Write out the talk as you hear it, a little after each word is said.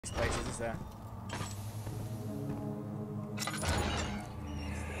These places, is there?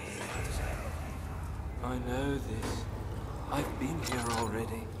 I know this. I've been here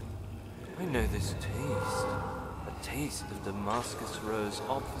already. I know this taste. A taste of Damascus rose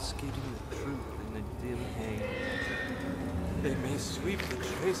obfuscating the truth in a dim haze. They may sweep the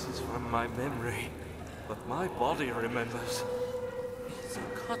traces from my memory, but my body remembers. These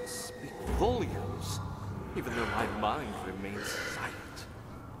cuts speak volumes, even though my mind remains silent.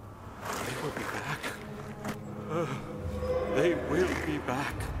 They will be back. They will be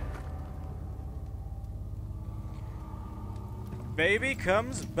back. Baby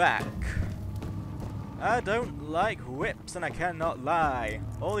comes back. I don't like whips, and I cannot lie.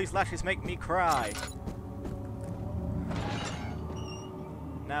 All these lashes make me cry.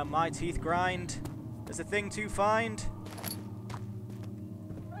 Now my teeth grind. There's a thing to find.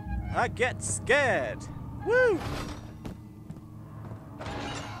 I get scared. Woo!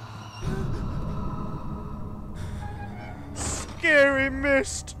 Scary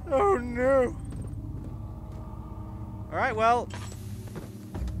mist. Oh no. Alright, well,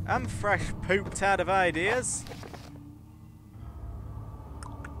 I'm fresh pooped out of ideas.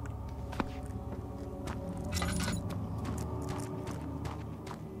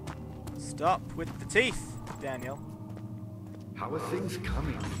 Stop with the teeth, Daniel. How are things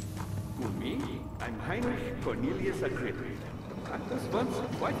coming? For me, I'm Heinrich Cornelius Agrippa. I was once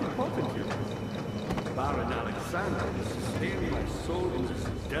quite important here. Baron Alexander has sustained my soul in this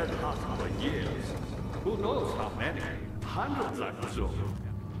dead heart for years. Who knows how many? Hundreds, I presume.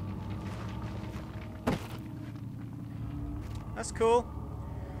 That's cool.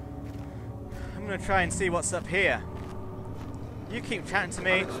 I'm gonna try and see what's up here. You keep chatting to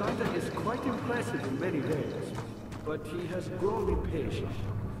me. Alexander is quite impressive in many ways, but he has grown impatient.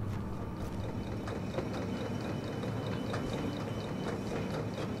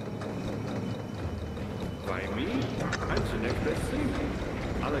 By me, I'm the next best thing.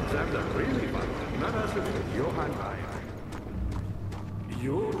 Alexander really was not as a Johann Reyer.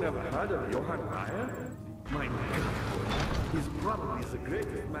 You never heard of Johann Reyer? My God, he's probably the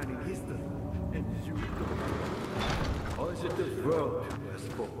greatest man in history, and you don't. Or is it the world has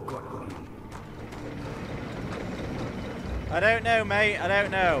forgotten him? I don't know, mate. I don't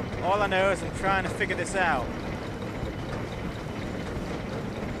know. All I know is I'm trying to figure this out.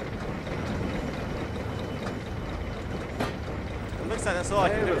 It looks like that's all I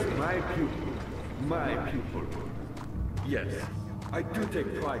can do. My pupil. My pupil. Yes, I do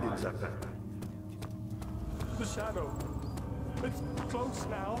take pride in that fact. The shadow. It's close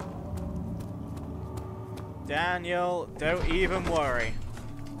now. Daniel, don't even worry.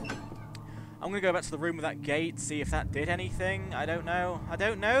 I'm gonna go back to the room with that gate, see if that did anything. I don't know. I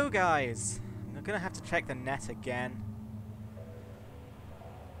don't know, guys. I'm gonna have to check the net again.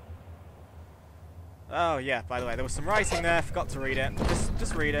 Oh yeah, by the way, there was some writing there, forgot to read it.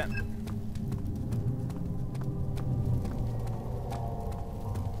 Just read it.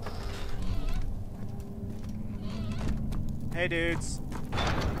 Hey dudes.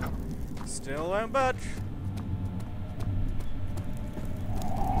 Still won't budge.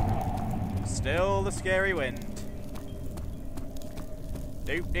 Still the scary wind.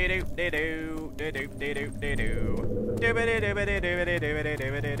 Doop dee doop dee doo. Doo doop dee doop dee doo. Doobity doobity doobity doobity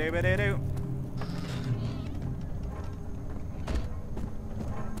doobity doobity doo.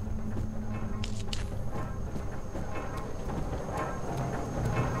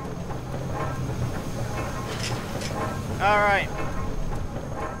 Alright.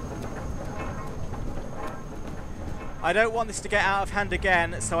 I don't want this to get out of hand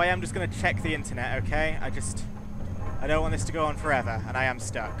again, so I am just going to check the internet, okay? I don't want this to go on forever, and I am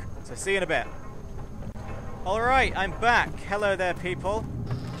stuck. So see you in a bit. Alright, I'm back. Hello there, people.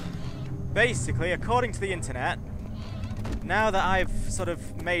 Basically, according to the internet, now that I've sort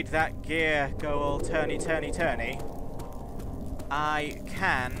of made that gear go all turny, I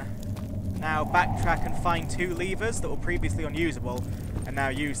can now backtrack and find two levers that were previously unusable and now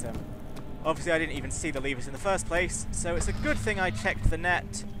use them. Obviously I didn't even see the levers in the first place, so it's a good thing I checked the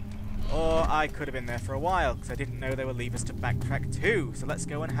net, or I could have been there for a while because I didn't know there were levers to backtrack to. So let's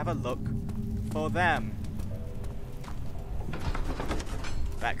go and have a look for them.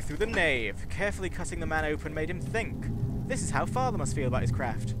 Back through the nave. Carefully cutting the man open made him think. This is how father must feel about his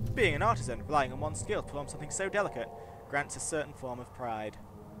craft. Being an artisan, relying on one's skill to perform something so delicate, grants a certain form of pride.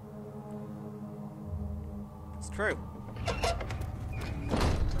 It's true.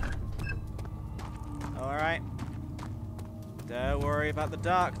 Alright. Don't worry about the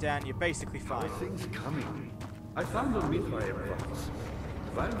dark, Dan. You're basically fine. How are things coming? I found a Mithraeum box.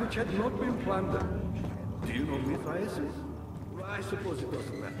 One which had not been plundered. Do you know Mithraeus is? I suppose it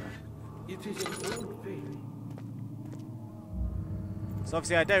doesn't matter. It is an old faith. So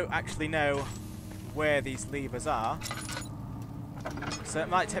obviously I don't actually know where these levers are. So it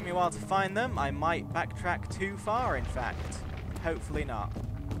might take me a while to find them. I might backtrack too far, in fact. Hopefully not.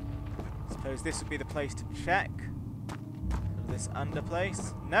 Suppose this would be the place to check. This under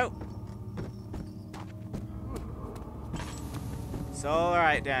place. Nope. It's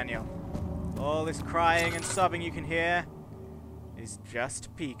alright, Daniel. All this crying and sobbing you can hear is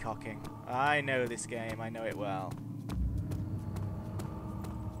just peacocking. I know this game. I know it well.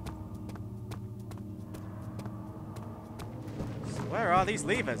 So where are these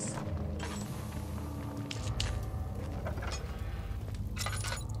levers?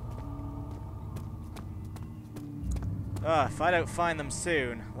 Oh, if I don't find them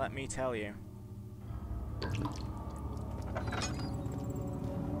soon, let me tell you.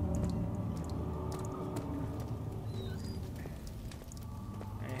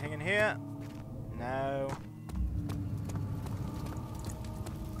 Anything in here? No.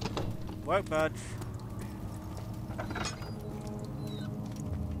 Won't budge.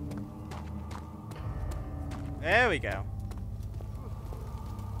 There we go.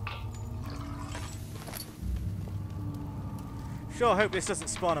 Sure hope this doesn't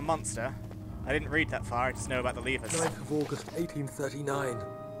spawn a monster. I didn't read that far, I just know about the levers. 9th of August, 1839.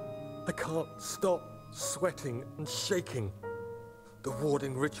 I can't stop sweating and shaking. The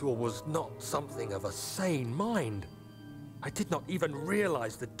warding ritual was not something of a sane mind. I did not even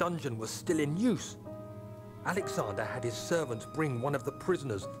realize the dungeon was still in use. Alexander had his servants bring one of the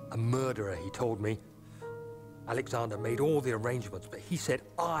prisoners, a murderer, he told me. Alexander made all the arrangements, but he said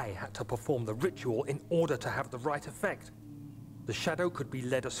I had to perform the ritual in order to have the right effect. The shadow could be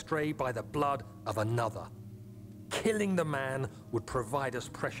led astray by the blood of another. Killing the man would provide us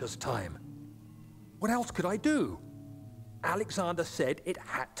precious time. What else could I do? Alexander said it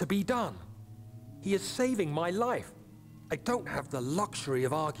had to be done. He is saving my life. I don't have the luxury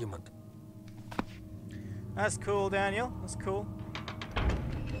of argument. That's cool, Daniel. That's cool.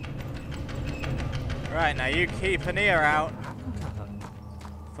 Right, now you keep an ear out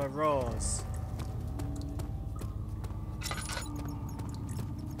for roars.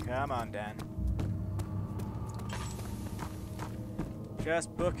 Come on, Dan.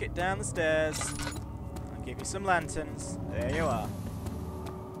 Just book it down the stairs. I'll give you some lanterns. There you are.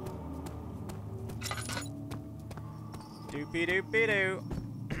 Doopy doopy doo.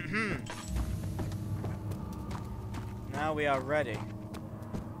 Now we are ready.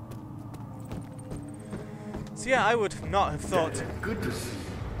 So yeah, I would not have thought. Good to see.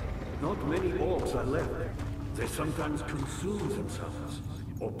 Not many orbs are left. They sometimes consume themselves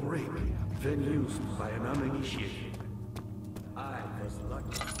or break, then used by an uninitiated. I was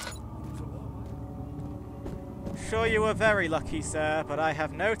lucky. Sure, you were very lucky, sir, but I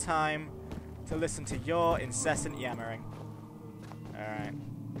have no time to listen to your incessant yammering. Alright.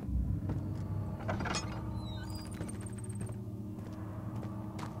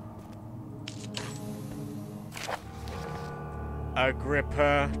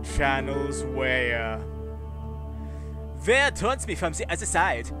 Agrippa channels Weyer. Weyer taunts me from the other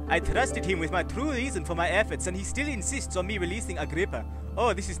side. I trusted him with my true reason for my efforts, and he still insists on me releasing Agrippa.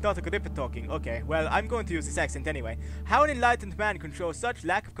 Oh, this is not Agrippa talking. Okay, well, I'm going to use this accent anyway. How an enlightened man can show such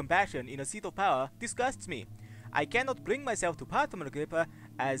lack of compassion in a seat of power disgusts me. I cannot bring myself to part from Agrippa,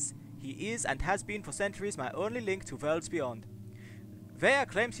 as he is and has been for centuries my only link to worlds beyond. Weyer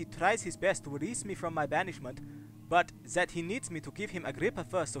claims he tries his best to release me from my banishment, but that he needs me to give him Agrippa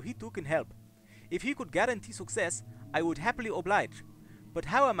first so he too can help. If he could guarantee success, I would happily oblige. But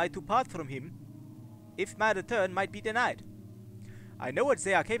how am I to part from him if my return might be denied? I know what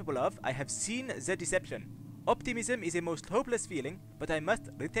they are capable of. I have seen their deception. Optimism is a most hopeless feeling, but I must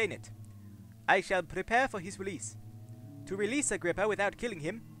retain it. I shall prepare for his release. To release Agrippa without killing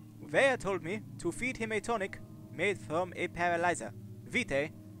him, Weyer told me to feed him a tonic made from a paralyzer,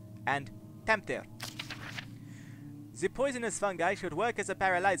 vitae, and tempter. The poisonous fungi should work as a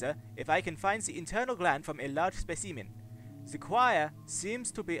paralyzer if I can find the internal gland from a large specimen. The choir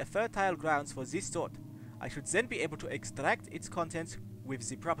seems to be a fertile grounds for this sort. I should then be able to extract its contents with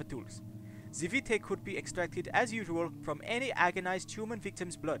the proper tools. The vitae could be extracted as usual from any agonized human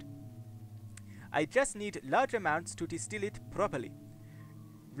victim's blood. I just need large amounts to distill it properly.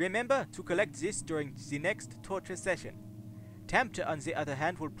 Remember to collect this during the next torture session. Tempter, on the other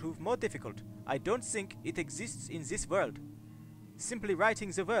hand, will prove more difficult. I don't think it exists in this world. Simply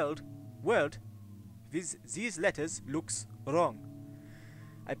writing the word with these letters looks wrong.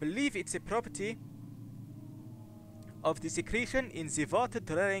 I believe it's a property of the secretion in the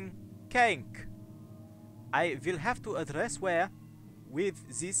water-drawing kank. I will have to address Weyer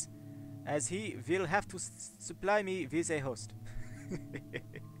with this, as he will have to supply me with a host.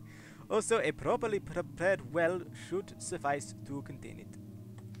 Also, a properly prepared well should suffice to contain it.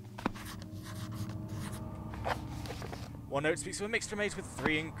 One note speaks of a mixture made with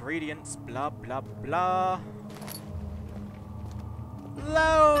 3 ingredients, blah blah blah.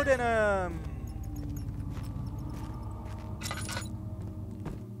 Loading 'em!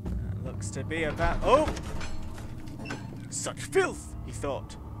 That looks to be about... Oh! Such filth, he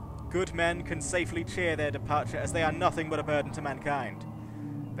thought. Good men can safely cheer their departure, as they are nothing but a burden to mankind.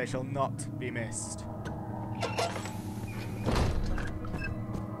 They shall not be missed.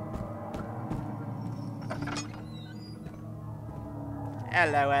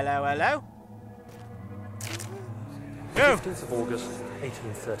 Hello, hello, hello. Go! 15th of August,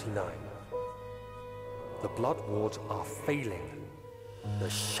 1839. The blood wards are failing. The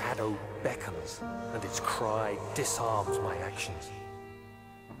shadow beckons, and its cry disarms my actions.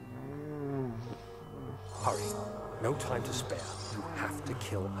 Hurry. No time to spare. You have to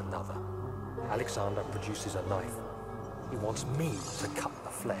kill another. Alexander produces a knife. He wants me to cut the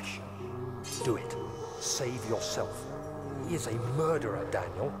flesh. Do it. Save yourself. He is a murderer,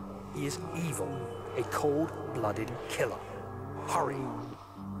 Daniel. He is evil. A cold-blooded killer. Hurry.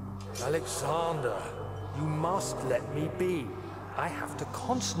 Alexander, you must let me be. I have to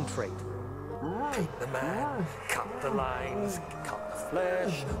concentrate. Take the man, cut the lines, cut the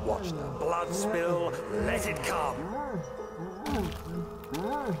flesh, watch the blood spill, let it come.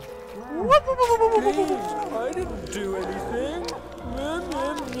 Please, I didn't do anything.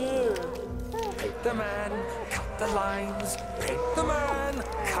 Take the man, cut the lines, take the man,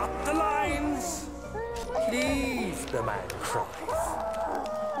 cut the lines. Please, the man cries.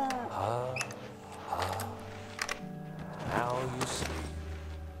 Now you see.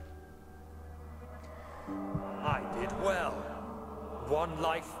 I did well. One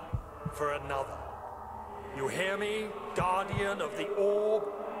life for another. You hear me, guardian of the orb?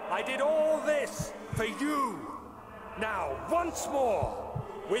 I did all this for you. Now, once more,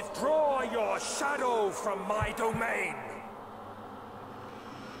 withdraw your shadow from my domain.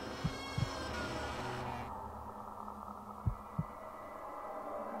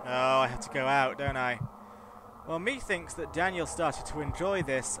 Oh, I have to go out, don't I? Well, methinks that Daniel started to enjoy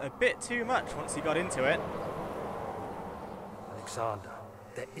this a bit too much once he got into it. Alexander,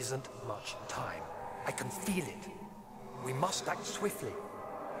 there isn't much time. I can feel it. We must act swiftly.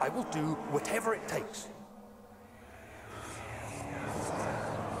 I will do whatever it takes.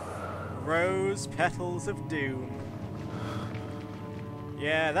 Rose petals of doom.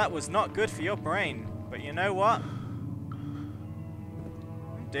 Yeah, that was not good for your brain. But you know what?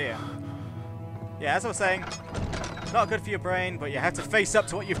 Oh dear. Yeah, as I was saying, not good for your brain, but you have to face up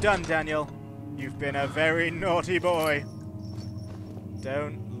to what you've done, Daniel. You've been a very naughty boy.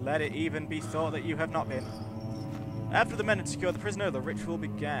 Don't let it even be thought that you have not been. After the men had secured the prisoner, the ritual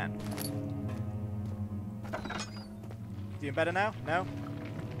began. Doing better now? No?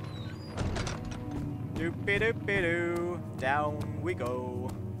 Doopy-doopy-doo. Down we go.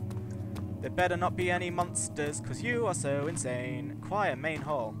 There better not be any monsters, because you are so insane. Choir main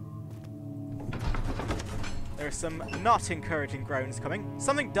hall. There are some not encouraging groans coming.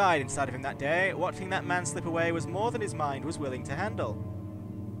 Something died inside of him that day. Watching that man slip away was more than his mind was willing to handle.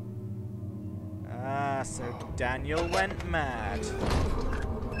 Ah, so Daniel went mad.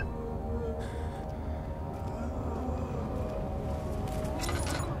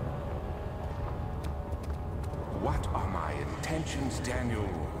 What are my intentions, Daniel?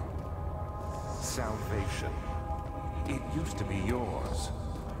 Salvation. It used to be yours,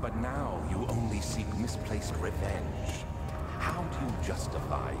 but now you only seek misplaced revenge. How do you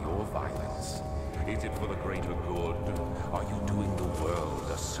justify your violence? Is it for the greater good? Are you doing the world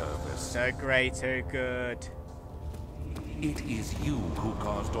a service? The greater good. It is you who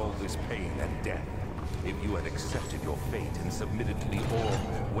caused all this pain and death. If you had accepted your fate and submitted to the orb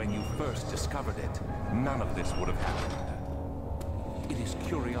when you first discovered it, none of this would have happened. It is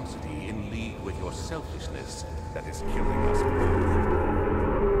curiosity in league with your selfishness that is killing us both.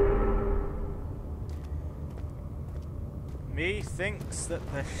 Methinks that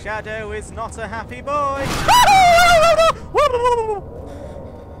the shadow is not a happy boy.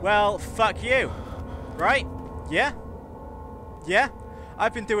 Well, fuck you. Right? Yeah? Yeah?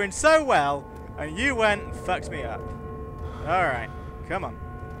 I've been doing so well, and you went and fucked me up. Alright, come on.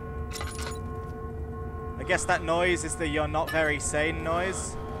 I guess that noise is the you're not very sane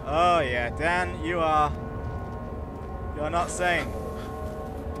noise. Oh yeah, Dan, you're not sane.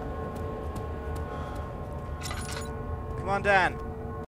 Come on, Dan.